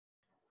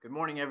Good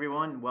morning,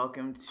 everyone.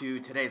 Welcome to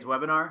today's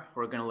webinar.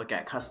 We're going to look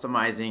at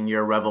customizing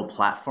your Revel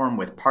platform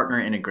with partner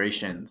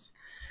integrations.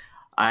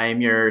 I'm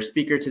your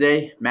speaker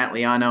today, Matt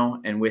Liano,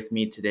 and with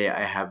me today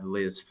I have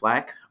Liz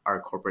Flack, our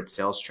corporate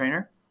sales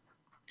trainer.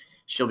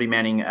 She'll be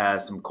manning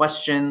some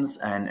questions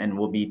and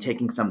we'll be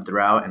taking some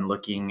throughout and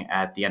looking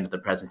at the end of the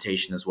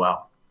presentation as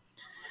well.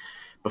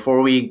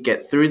 Before we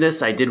get through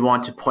this, I did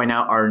want to point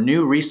out our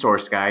new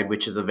resource guide,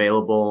 which is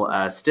available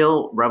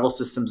still,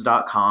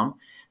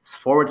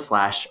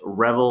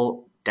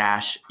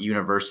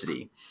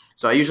 revelsystems.com/revel-university.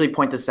 So I usually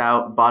point this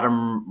out,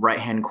 bottom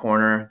right-hand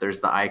corner,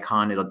 there's the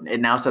icon.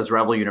 It now says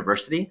Revel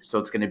University, so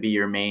it's going to be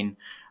your main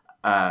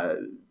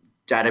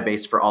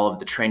database for all of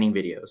the training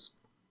videos.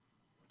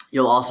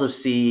 You'll also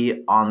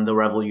see on the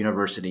Revel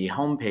University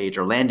homepage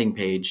or landing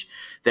page,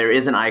 there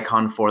is an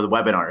icon for the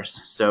webinars.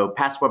 So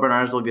past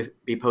webinars will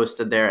be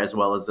posted there, as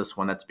well as this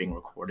one that's being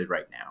recorded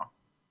right now.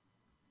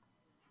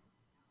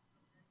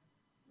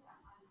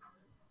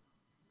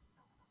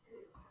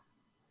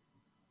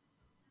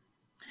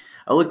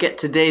 A look at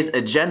today's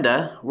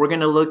agenda. We're going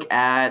to look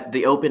at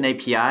the Open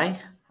API.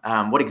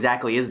 What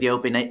exactly is the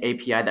Open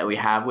API that we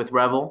have with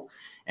Revel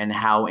and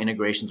how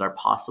integrations are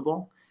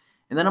possible.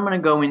 And then I'm going to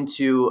go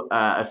into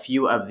a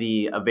few of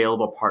the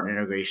available partner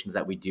integrations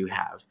that we do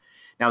have.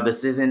 Now,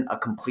 this isn't a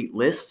complete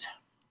list.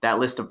 That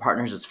list of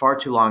partners is far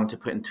too long to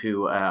put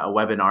into a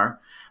webinar,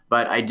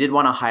 but I did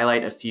want to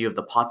highlight a few of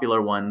the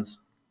popular ones,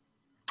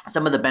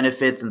 some of the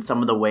benefits and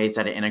some of the ways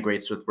that it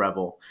integrates with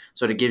Revel.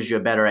 So it gives you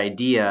a better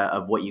idea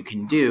of what you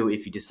can do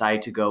if you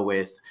decide to go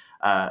with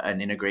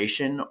an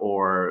integration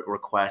or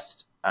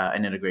request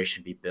an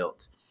integration be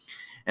built.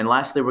 And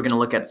lastly, we're going to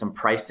look at some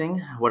pricing,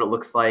 what it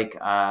looks like to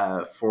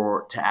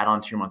add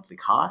on to your monthly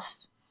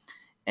cost.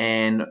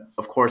 And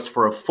of course,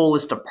 for a full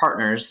list of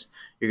partners,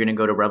 you're going to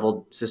go to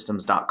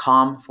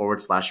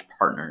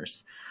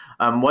revelsystems.com/partners.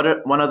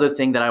 One other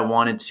thing that I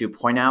wanted to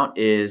point out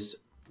is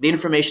the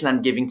information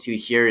I'm giving to you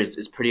here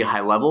is pretty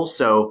high level.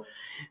 So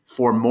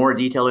for more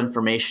detailed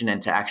information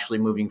and to actually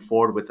moving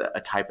forward with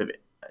a type of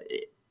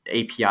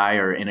API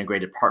or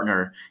integrated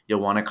partner,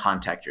 you'll want to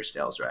contact your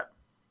sales rep.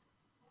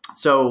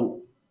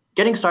 So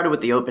getting started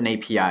with the Open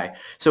API.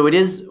 So it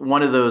is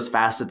one of those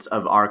facets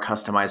of our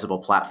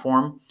customizable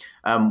platform.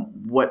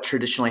 What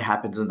traditionally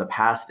happens in the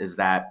past is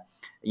that,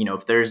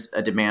 if there's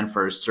a demand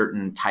for a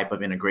certain type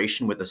of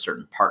integration with a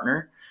certain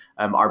partner,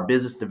 our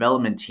business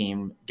development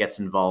team gets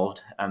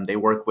involved. They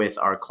work with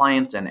our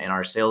clients and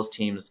our sales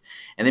teams,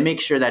 and they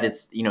make sure that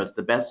it's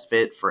the best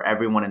fit for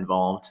everyone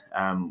involved.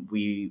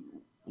 We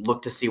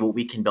look to see what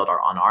we can build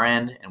on our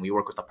end, and we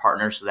work with the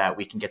partner so that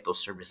we can get those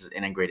services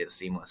integrated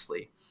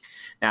seamlessly.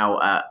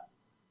 Now,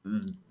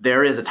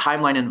 there is a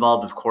timeline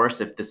involved, of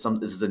course, if this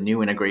is a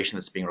new integration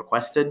that's being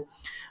requested.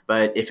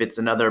 But if it's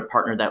another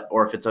partner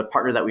if it's a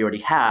partner that we already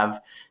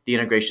have, the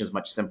integration is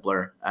much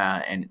simpler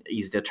and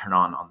easy to turn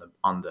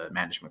on the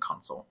management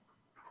console.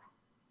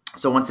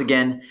 So once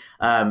again,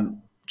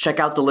 check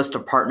out the list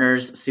of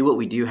partners, see what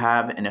we do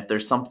have, and if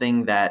there's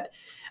something that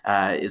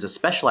is a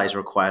specialized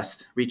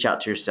request, reach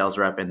out to your sales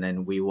rep, and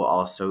then we will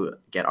also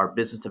get our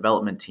business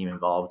development team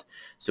involved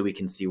so we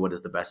can see what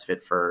is the best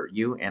fit for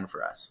you and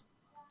for us.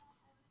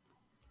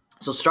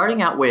 So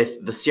starting out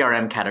with the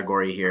CRM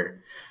category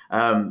here,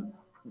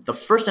 the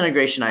first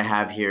integration I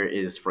have here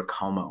is for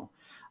Como.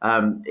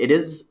 It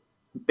is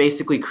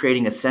basically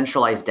creating a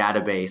centralized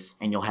database,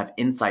 and you'll have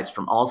insights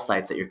from all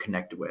sites that you're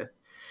connected with.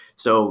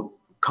 So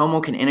Como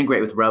can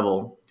integrate with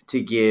Revel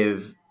to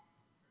give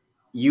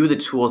you the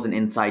tools and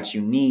insights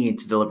you need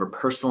to deliver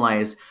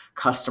personalized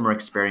customer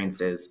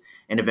experiences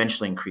and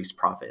eventually increase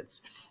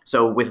profits.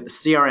 So with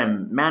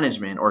CRM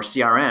management or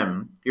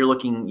CRM, you're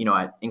looking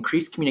at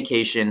increased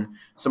communication,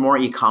 some more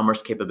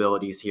e-commerce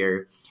capabilities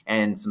here,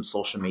 and some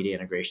social media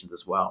integrations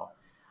as well.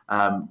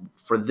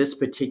 For this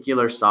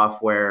particular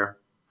software,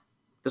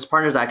 this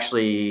partner is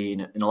actually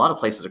in a lot of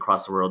places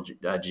across the world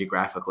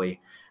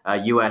geographically,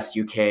 US,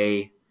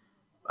 UK,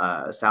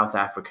 South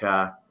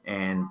Africa,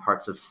 and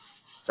parts of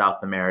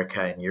South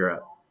America and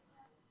Europe.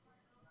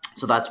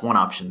 So that's one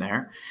option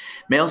there.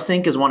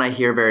 MailSync is one I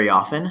hear very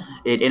often.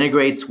 It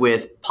integrates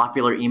with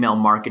popular email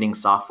marketing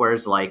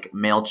softwares like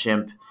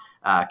MailChimp,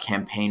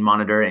 Campaign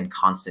Monitor, and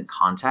Constant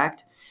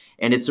Contact.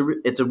 And it's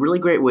a really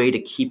great way to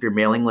keep your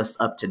mailing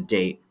list up to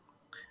date.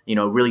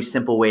 Really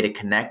simple way to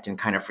connect and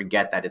kind of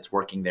forget that it's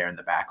working there in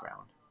the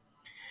background.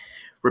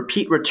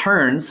 Repeat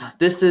returns.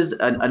 This is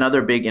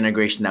another big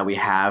integration that we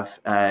have.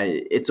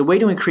 It's a way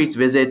to increase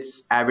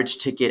visits, average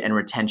ticket, and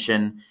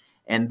retention.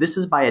 And this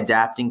is by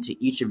adapting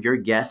to each of your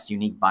guests'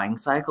 unique buying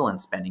cycle and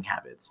spending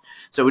habits.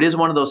 So it is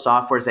one of those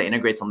softwares that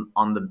integrates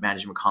on the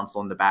management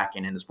console in the back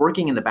end and is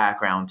working in the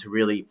background to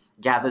really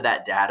gather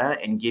that data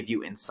and give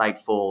you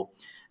insightful,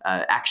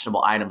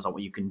 actionable items on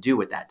what you can do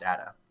with that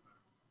data.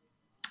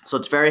 So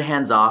it's very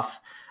hands-off,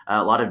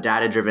 a lot of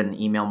data-driven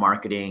email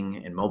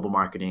marketing and mobile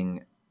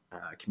marketing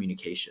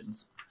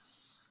communications.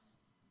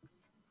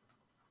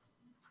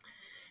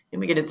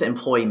 Then we get into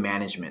employee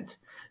management.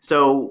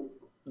 So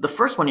the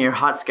first one here,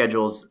 hot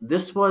schedules,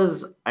 this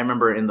was, I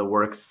remember, in the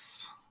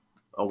works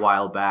a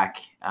while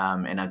back,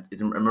 and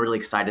I'm really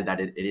excited that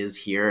it is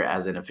here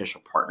as an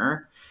official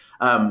partner.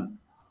 Um,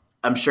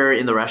 I'm sure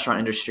in the restaurant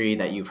industry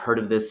that you've heard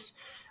of this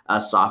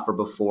software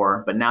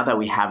before, but now that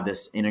we have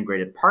this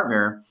integrated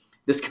partner,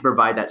 this can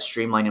provide that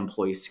streamlined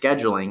employee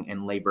scheduling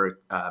and labor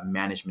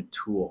management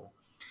tool.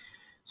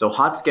 So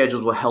hot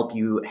schedules will help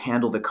you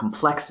handle the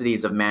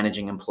complexities of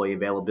managing employee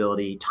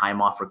availability,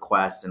 time off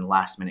requests, and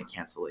last minute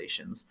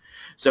cancellations.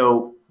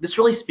 So this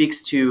really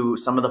speaks to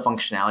some of the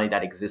functionality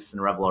that exists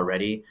in Revel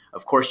already.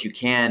 Of course, you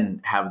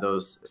can have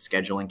those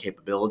scheduling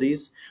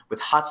capabilities. With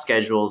hot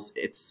schedules,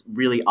 it's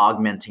really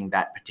augmenting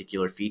that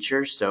particular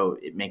feature, so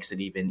it makes it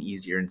even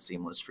easier and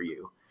seamless for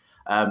you.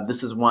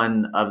 This is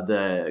one of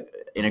the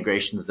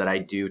integrations that I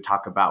do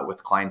talk about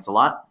with clients a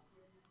lot.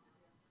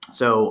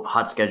 So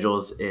hot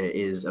schedules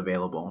is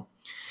available.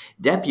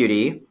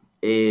 Deputy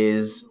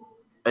is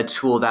a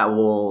tool that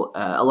will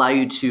allow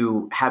you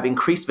to have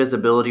increased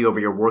visibility over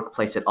your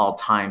workplace at all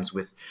times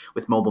with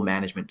mobile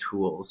management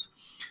tools.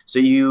 So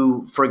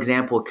you, for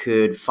example,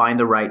 could find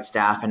the right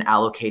staff and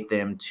allocate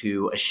them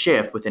to a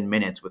shift within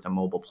minutes with a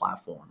mobile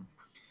platform.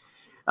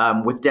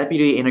 With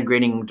Deputy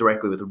integrating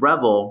directly with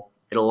Revel,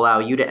 it'll allow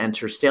you to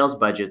enter sales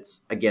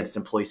budgets against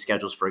employee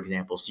schedules, for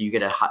example, so you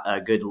get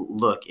a good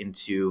look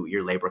into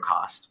your labor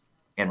cost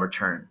and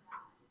return.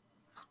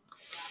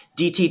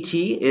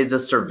 DTT is a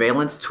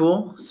surveillance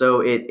tool,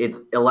 so it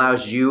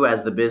allows you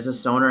as the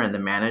business owner and the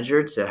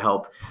manager to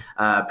help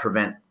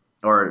prevent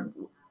or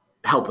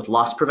help with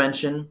loss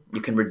prevention.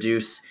 You can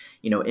reduce,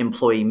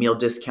 employee meal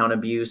discount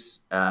abuse,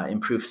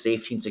 improve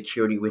safety and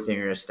security within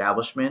your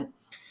establishment,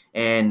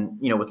 and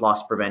with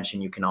loss prevention,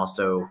 you can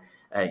also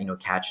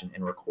catch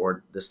and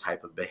record this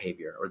type of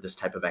behavior or this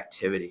type of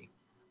activity.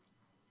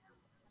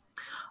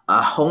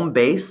 Home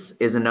Base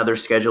is another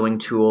scheduling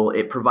tool.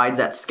 It provides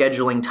that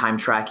scheduling, time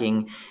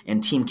tracking,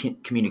 and team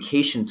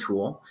communication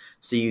tool,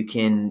 so you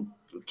can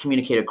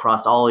communicate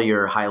across all of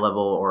your high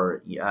level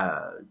or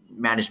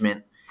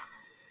management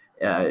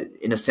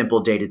in a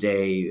simple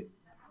day-to-day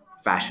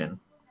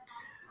fashion.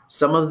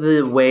 Some of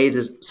the ways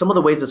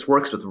this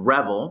works with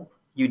Revel,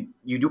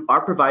 you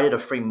are provided a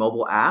free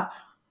mobile app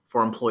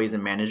for employees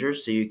and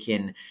managers, so you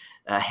can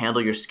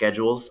handle your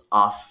schedules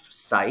off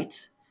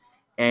site,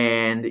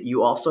 and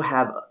you also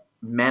have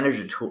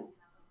manager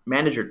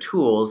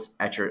tools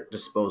at your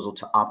disposal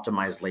to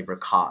optimize labor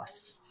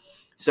costs.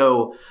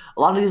 So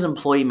a lot of these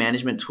employee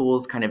management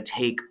tools kind of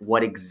take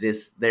what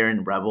exists there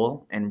in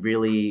Revel and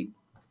really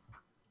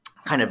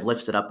kind of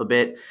lifts it up a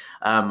bit.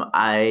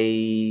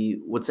 I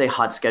would say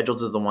Hot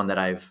Schedules is the one that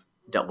I've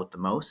dealt with the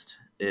most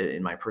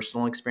in my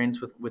personal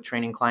experience with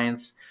training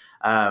clients.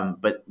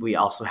 But we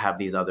also have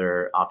these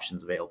other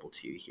options available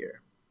to you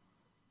here.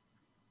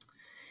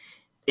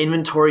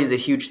 Inventory is a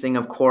huge thing,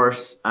 of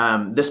course.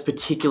 This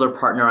particular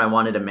partner I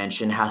wanted to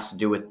mention has to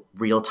do with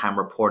real-time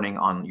reporting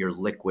on your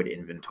liquid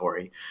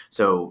inventory.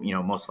 So,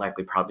 most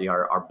likely probably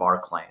our bar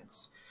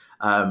clients.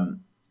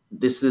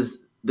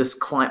 This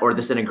client or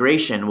this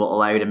integration will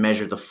allow you to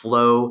measure the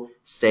flow,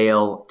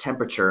 sale,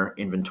 temperature,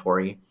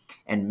 inventory,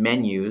 and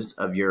menus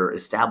of your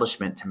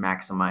establishment to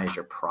maximize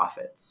your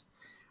profits.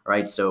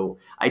 Right, so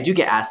I do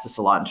get asked this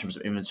a lot in terms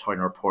of inventory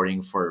and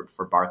reporting for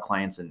bar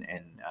clients and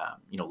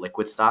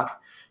liquid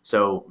stock.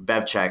 So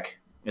BevCheck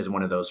is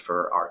one of those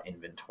for our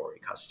inventory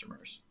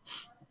customers.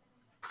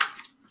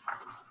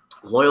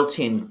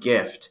 Loyalty and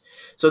gift.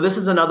 So this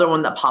is another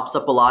one that pops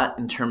up a lot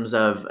in terms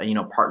of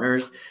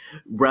partners.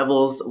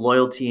 Revel's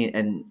loyalty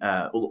and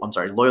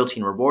loyalty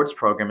and rewards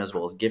program, as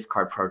well as gift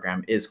card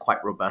program, is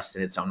quite robust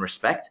in its own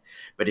respect.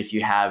 But if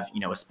you have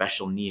a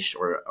special niche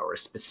or a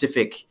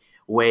specific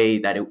way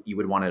that you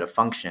would want it to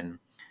function,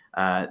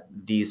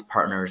 these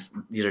are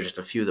just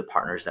a few of the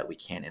partners that we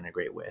can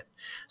integrate with.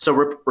 So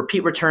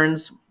repeat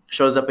returns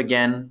shows up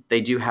again.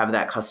 They do have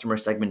that customer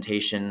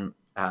segmentation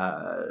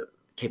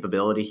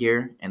capability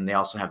here, and they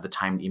also have the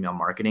timed email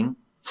marketing.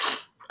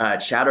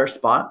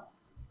 ChatterSpot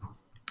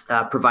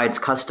provides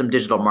custom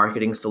digital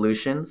marketing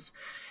solutions,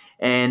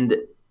 and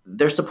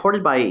they're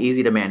supported by an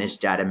easy to manage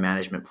data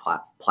management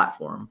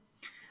platform.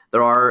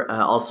 There are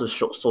also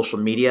social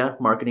media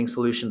marketing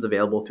solutions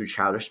available through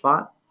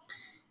ChatterSpot,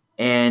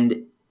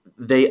 and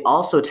they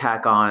also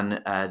tack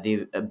on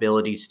the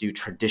ability to do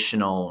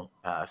traditional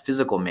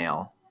physical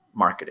mail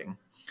marketing.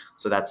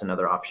 So that's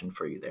another option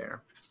for you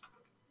there.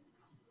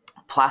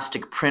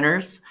 Plastic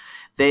printers,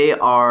 they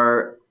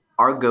are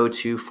our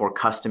go-to for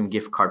custom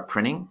gift card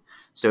printing.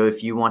 So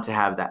if you want to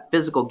have that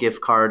physical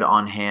gift card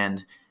on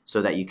hand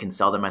so that you can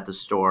sell them at the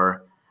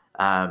store,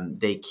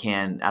 they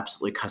can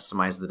absolutely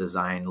customize the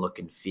design, look,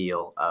 and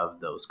feel of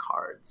those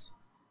cards.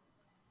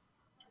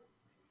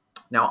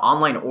 Now,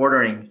 online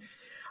ordering,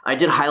 I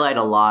did highlight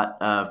a lot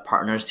of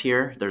partners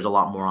here. There's a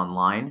lot more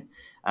online,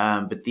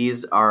 but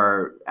these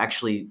are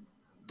actually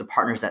the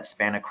partners that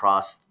span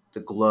across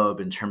the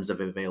globe in terms of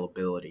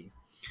availability.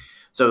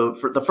 So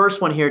for the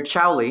first one here,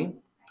 Chowly,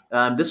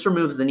 this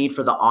removes the need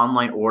for the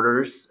online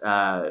orders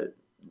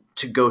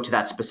to go to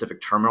that specific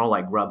terminal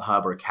like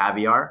Grubhub or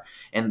Caviar,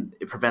 and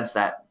it prevents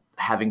that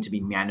having to be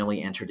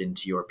manually entered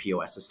into your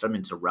POS system,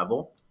 into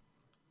Revel.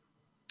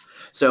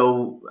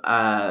 So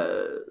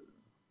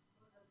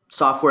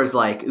softwares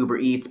like Uber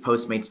Eats,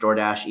 Postmates,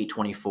 DoorDash,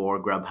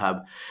 Eat24,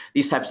 Grubhub,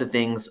 these types of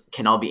things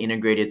can all be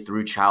integrated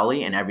through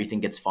Chowly, and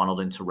everything gets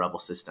funneled into Revel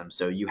systems.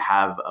 So you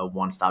have a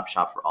one-stop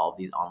shop for all of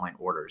these online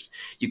orders.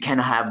 You can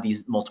have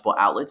these multiple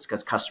outlets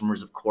because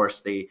customers, of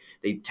course, they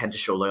tend to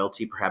show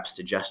loyalty perhaps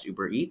to just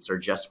Uber Eats or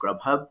just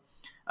Grubhub.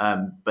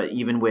 But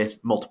even with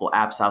multiple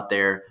apps out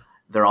there,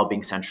 they're all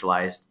being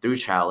centralized through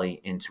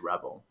Chowly into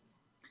Revel.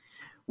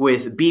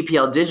 With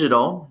BPL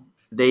Digital,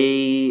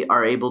 they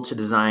are able to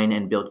design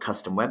and build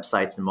custom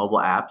websites and mobile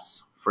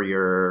apps for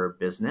your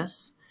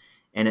business.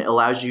 And it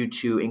allows you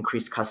to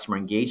increase customer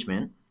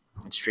engagement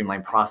and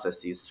streamline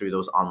processes through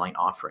those online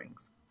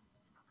offerings.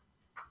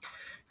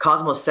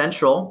 Cosmos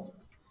Central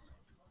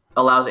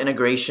allows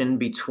integration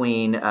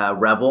between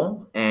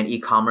Revel and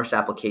e-commerce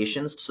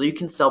applications, so you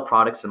can sell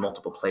products in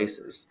multiple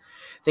places.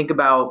 Think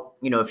about,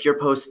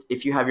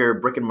 if you have your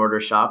brick and mortar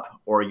shop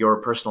or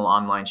your personal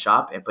online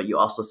shop, but you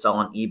also sell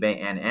on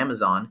eBay and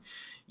Amazon,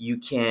 you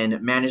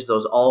can manage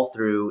those all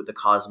through the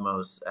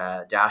Cosmos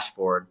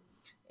dashboard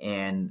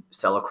and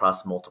sell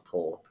across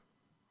multiple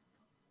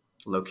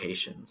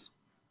locations.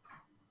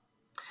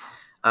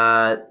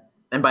 And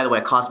by the way,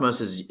 Cosmos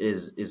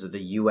is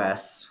the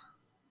US,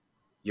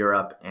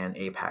 Europe, and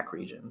APAC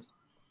regions.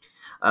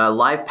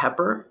 Live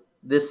Pepper.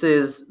 This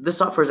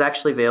software is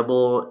actually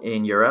available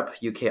in Europe,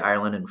 UK,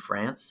 Ireland, and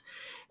France.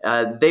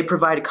 They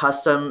provide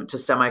custom to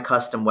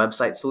semi-custom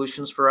website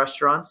solutions for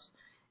restaurants,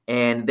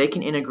 and they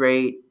can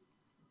integrate,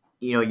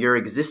 your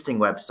existing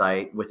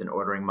website with an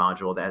ordering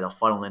module that'll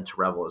funnel into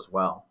Revel as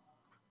well.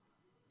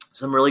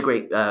 A really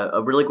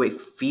great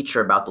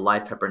feature about the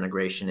Live Pepper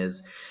integration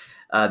is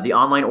the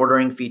online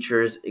ordering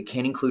features. It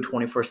can include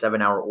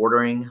 24/7 hour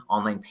ordering,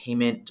 online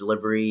payment,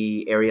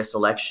 delivery area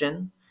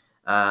selection,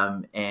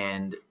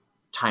 and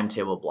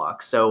timetable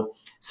blocks. So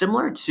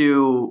similar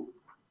to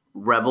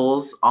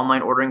Revel's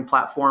online ordering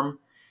platform,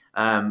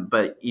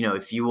 but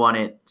if you want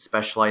it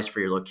specialized for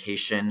your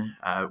location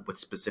with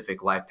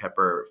specific Live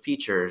Pepper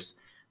features,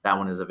 that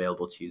one is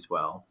available to you as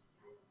well.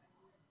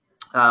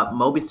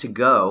 Mobi to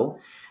Go.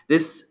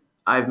 This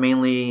I've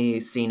mainly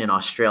seen in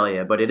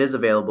Australia, but it is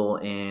available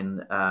in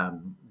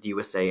the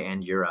USA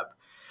and Europe.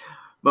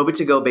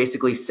 Mobi2Go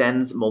basically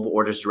sends mobile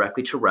orders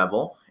directly to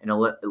Revel and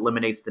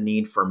eliminates the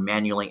need for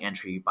manually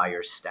entry by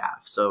your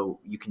staff. So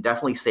you can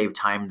definitely save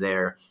time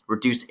there,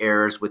 reduce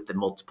errors with the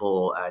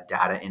multiple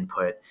data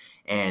input,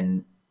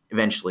 and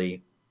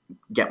eventually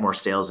get more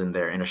sales in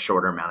there in a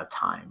shorter amount of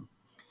time.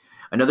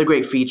 Another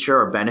great feature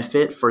or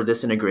benefit for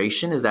this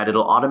integration is that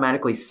it'll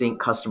automatically sync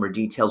customer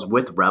details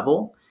with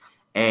Revel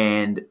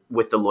and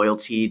with the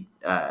loyalty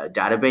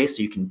database.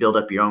 So you can build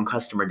up your own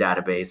customer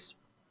database,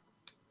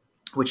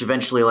 which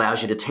eventually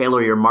allows you to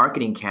tailor your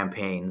marketing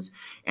campaigns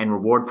and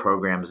reward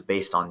programs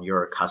based on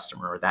your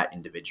customer or that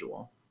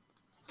individual.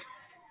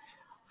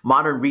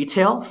 Modern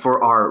Retail,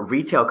 for our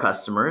retail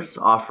customers,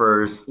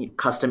 offers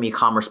custom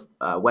e-commerce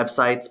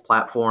websites,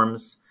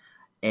 platforms,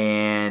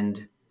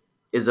 and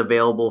is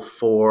available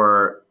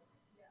for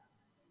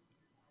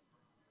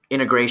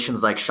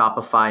integrations like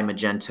Shopify,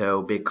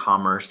 Magento,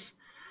 BigCommerce,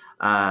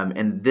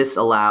 and this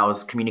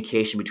allows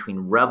communication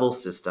between Revel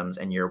systems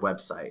and your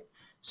website.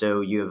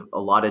 So you have a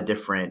lot of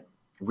different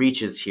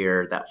reaches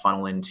here that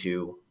funnel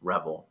into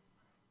Revel.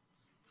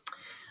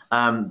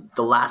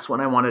 The last one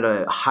I wanted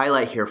to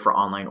highlight here for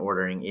online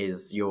ordering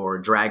is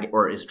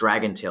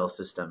Dragontail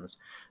Systems.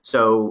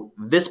 So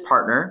this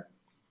partner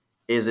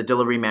is a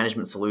delivery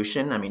management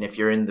solution. I mean, if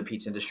you're in the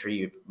pizza industry,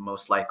 you've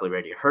most likely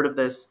already heard of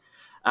this.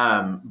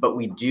 But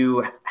we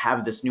do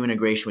have this new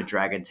integration with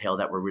Dragontail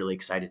that we're really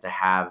excited to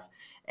have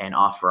and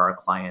offer our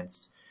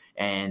clients.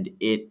 And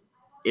it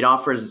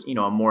offers,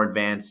 a more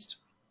advanced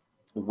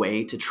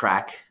way to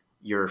track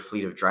your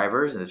fleet of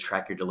drivers and to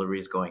track your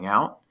deliveries going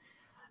out.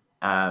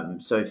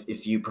 So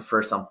if you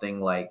prefer something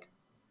like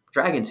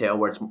Dragontail,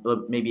 where it's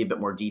maybe a bit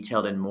more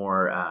detailed and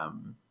more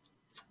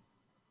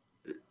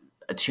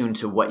attuned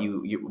to what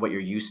you're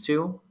used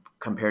to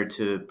compared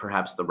to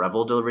perhaps the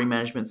Revel delivery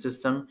management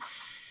system,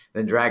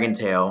 then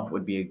Dragontail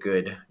would be a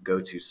good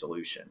go-to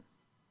solution.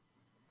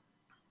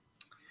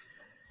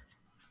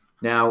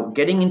 Now,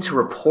 getting into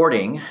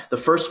reporting, the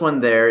first one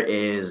there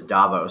is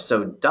Davo.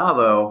 So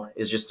Davo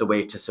is just a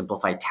way to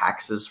simplify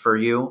taxes for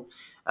you.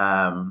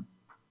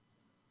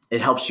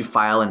 It helps you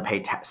file and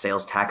pay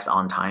sales tax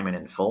on time and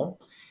in full,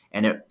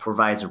 and it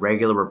provides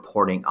regular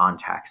reporting on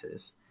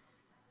taxes.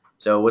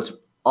 So what's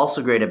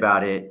also great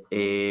about it,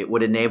 it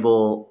would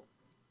enable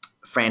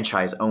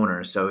franchise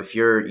owners. So if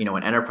you're,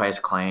 an enterprise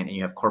client and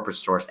you have corporate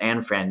stores and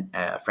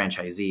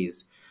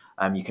franchisees,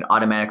 you can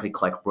automatically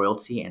collect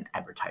royalty and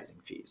advertising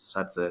fees. So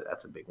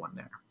that's a big one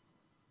there.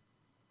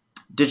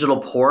 Digital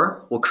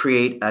Pour will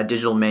create a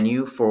digital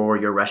menu for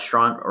your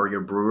restaurant or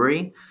your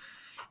brewery,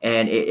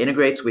 and it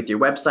integrates with your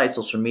website,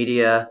 social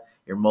media,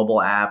 your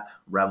mobile app,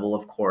 Revel,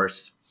 of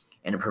course,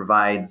 and it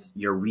provides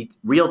your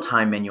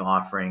real-time menu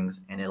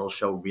offerings, and it'll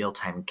show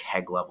real-time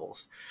keg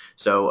levels.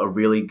 So a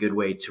really good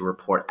way to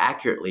report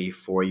accurately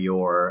for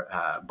your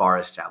bar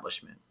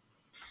establishment.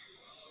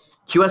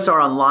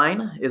 QSR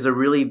Online is a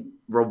really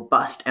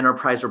robust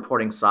enterprise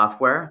reporting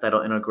software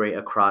that'll integrate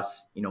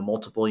across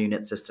multiple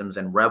unit systems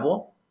and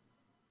Revel.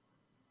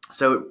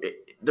 So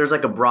there's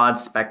like a broad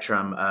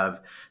spectrum of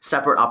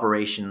separate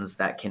operations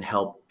that can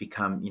help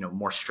become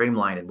more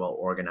streamlined and well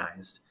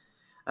organized.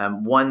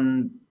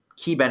 One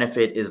key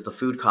benefit is the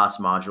food cost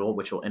module,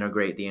 which will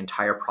integrate the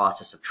entire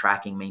process of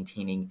tracking,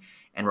 maintaining,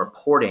 and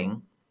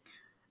reporting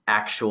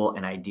actual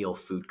and ideal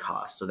food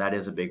costs. So that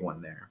is a big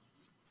one there.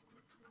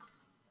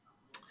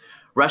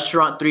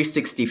 Restaurant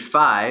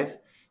 365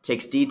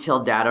 takes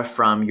detailed data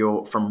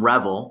from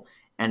Revel,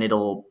 and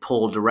it'll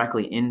pull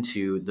directly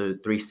into the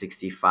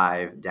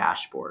 365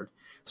 dashboard.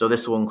 So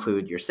this will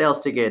include your sales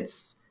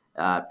tickets,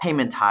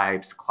 payment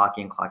types, clock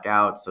in, clock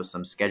out, so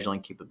some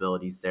scheduling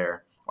capabilities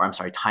there, or I'm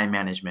sorry, time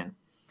management.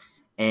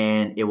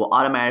 And it will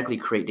automatically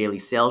create daily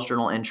sales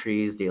journal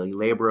entries, daily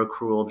labor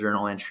accrual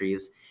journal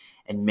entries,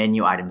 and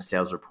menu item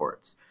sales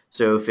reports.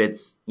 So if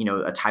it's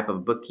a type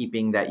of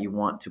bookkeeping that you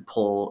want to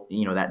pull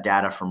that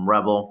data from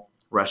Revel,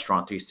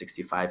 Restaurant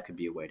 365 could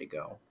be a way to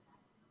go.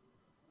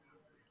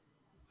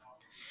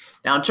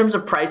 Now, in terms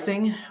of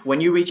pricing,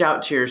 when you reach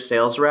out to your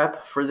sales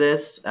rep for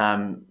this,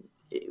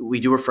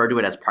 we do refer to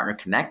it as Partner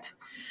Connect.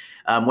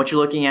 What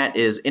you're looking at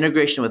is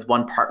integration with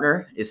one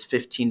partner is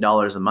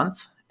 $15 a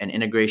month, and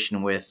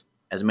integration with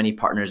as many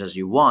partners as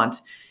you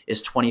want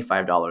is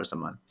 $25 a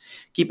month.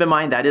 Keep in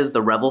mind that is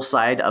the Revel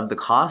side of the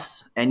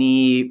costs.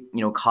 Any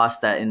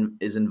cost that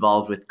is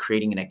involved with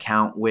creating an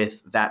account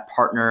with that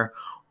partner,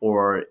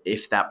 or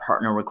if that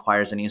partner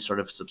requires any sort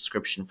of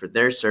subscription for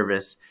their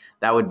service,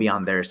 that would be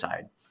on their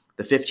side.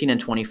 The 15 and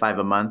 25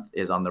 a month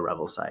is on the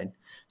Revel side.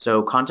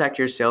 So contact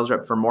your sales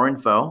rep for more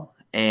info.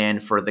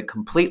 And for the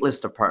complete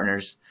list of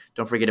partners,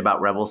 don't forget about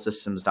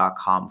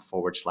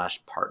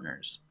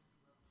revelsystems.com/partners.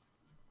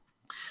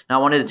 Now,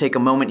 I wanted to take a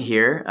moment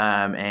here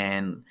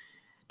and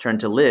turn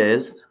to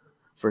Liz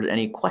for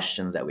any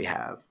questions that we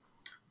have.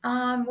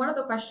 One of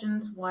the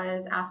questions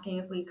was asking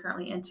if we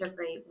currently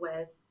integrate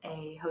with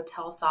a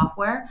hotel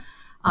software,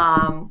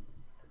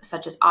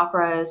 such as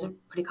Opera is a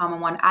pretty common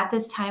one. At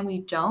this time, we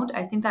don't.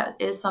 I think that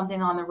is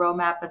something on the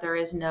roadmap, but there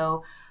is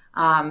no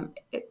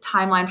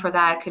timeline for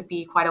that. It could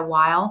be quite a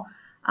while.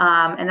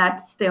 And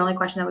that's the only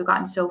question that we've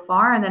gotten so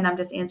far. And then I'm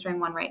just answering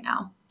one right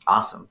now.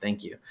 Awesome.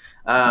 Thank you.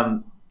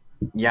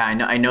 Yeah,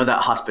 I know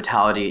that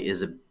hospitality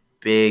is a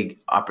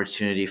big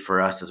opportunity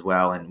for us as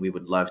well, and we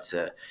would love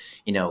to,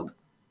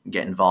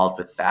 get involved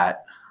with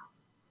that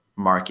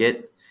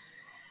market.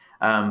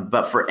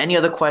 But for any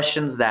other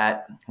questions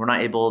that we're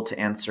not able to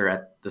answer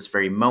at this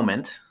very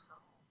moment,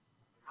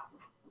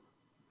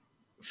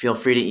 feel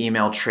free to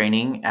email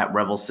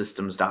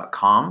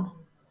training@revelsystems.com.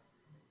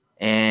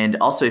 And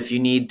also, if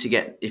you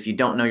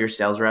don't know your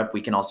sales rep,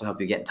 we can also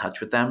help you get in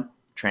touch with them,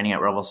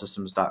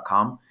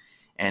 training@revelsystems.com.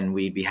 And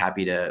we'd be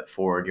happy to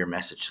forward your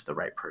message to the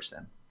right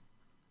person.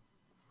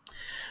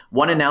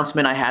 One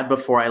announcement I had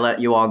before I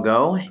let you all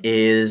go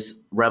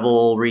is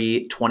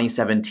Revelry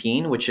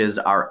 2017, which is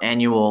our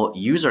annual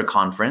user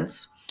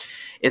conference.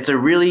 It's a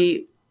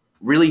really,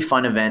 really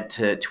fun event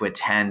to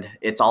attend.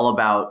 It's all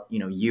about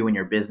you and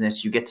your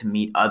business. You get to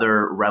meet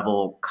other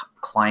Revel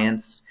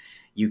clients.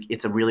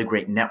 It's a really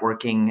great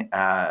networking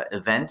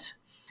event.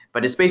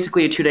 But it's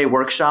basically a 2-day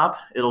workshop.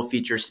 It'll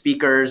feature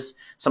speakers,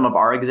 some of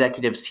our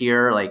executives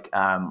here, like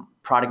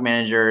product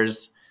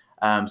managers,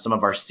 some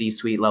of our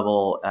C-suite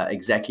level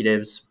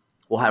executives.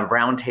 We'll have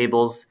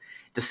roundtables,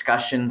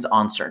 discussions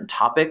on certain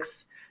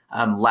topics.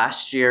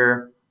 Last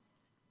year,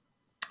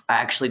 I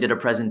actually did a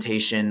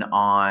presentation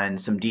on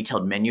some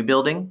detailed menu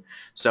building.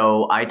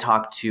 So I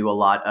talked to a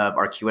lot of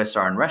our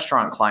QSR and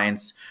restaurant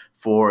clients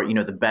for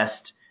the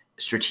best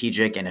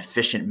strategic and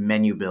efficient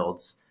menu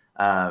builds.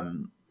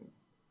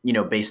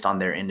 Based on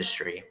their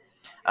industry.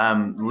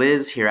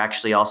 Liz here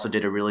actually also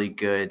did a really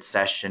good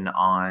session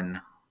on,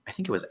 I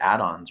think it was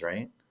add-ons,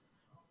 right?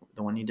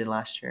 The one you did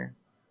last year?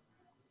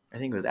 I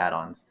think it was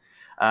add-ons.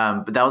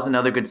 But that was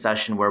another good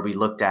session where we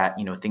looked at,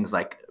 things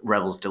like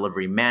Revel's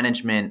delivery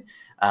management,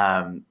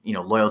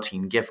 loyalty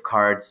and gift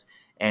cards,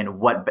 and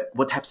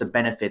what types of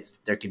benefits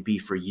there could be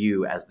for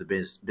you as the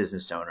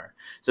business owner.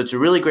 So it's a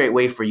really great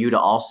way for you to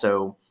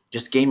also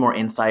just gain more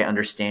insight,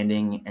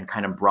 understanding, and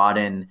kind of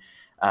broaden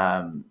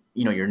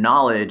your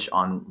knowledge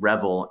on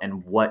Revel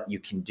and what you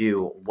can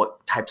do,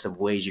 what types of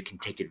ways you can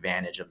take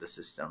advantage of the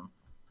system.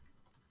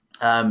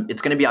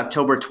 It's going to be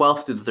October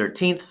 12th through the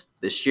 13th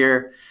this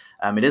year.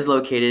 It is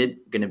going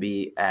to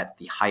be at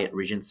the Hyatt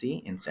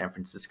Regency in San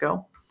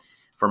Francisco.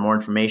 For more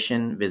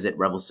information, visit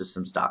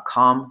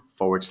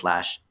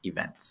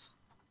revelsystems.com/events.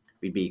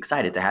 We'd be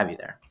excited to have you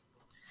there.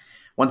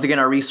 Once again,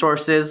 our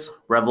resources,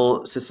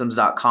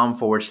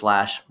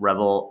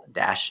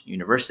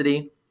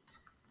 revelsystems.com/revel-university.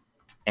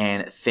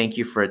 And thank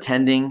you for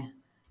attending.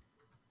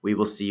 We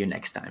will see you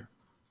next time.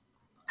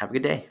 Have a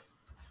good day.